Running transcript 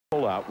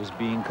thought was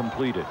being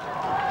completed.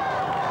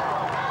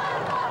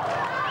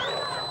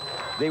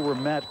 They were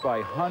met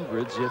by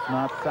hundreds, if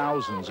not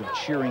thousands, of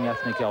cheering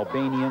ethnic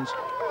Albanians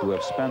who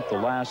have spent the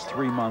last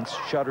 3 months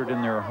shuttered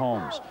in their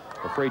homes,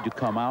 afraid to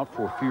come out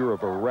for fear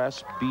of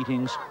arrest,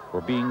 beatings,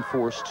 or being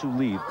forced to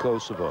leave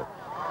Kosovo.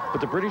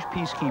 But the British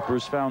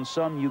peacekeepers found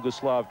some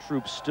Yugoslav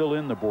troops still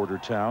in the border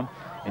town,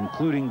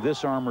 including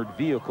this armored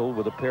vehicle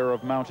with a pair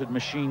of mounted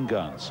machine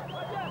guns.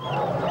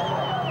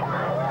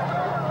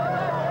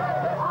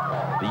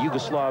 The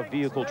Yugoslav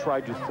vehicle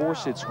tried to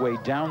force its way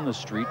down the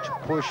street to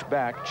push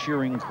back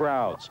cheering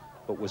crowds,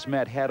 but was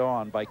met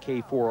head-on by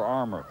K4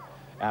 armor.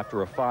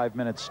 After a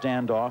 5-minute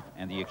standoff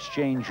and the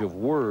exchange of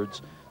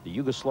words, the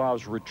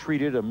Yugoslavs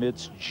retreated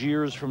amidst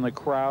jeers from the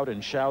crowd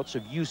and shouts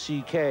of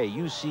UCK,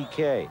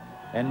 UCK,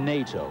 and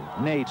NATO,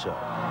 NATO.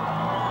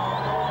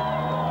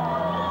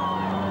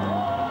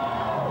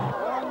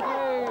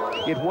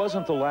 It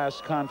wasn't the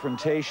last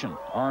confrontation.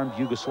 Armed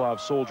Yugoslav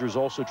soldiers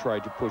also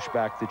tried to push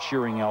back the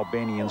cheering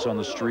Albanians on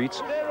the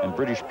streets, and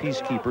British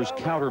peacekeepers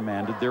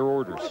countermanded their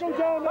orders.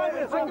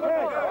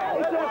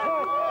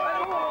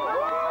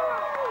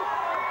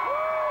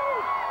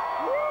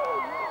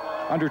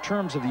 Under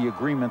terms of the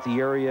agreement, the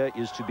area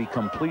is to be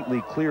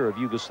completely clear of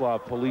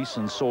Yugoslav police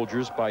and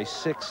soldiers by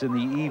 6 in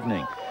the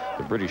evening.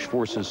 The British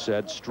forces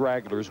said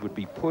stragglers would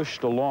be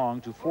pushed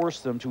along to force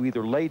them to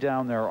either lay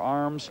down their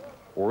arms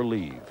or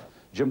leave.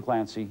 Jim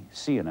Clancy,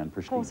 CNN,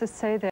 Pristina.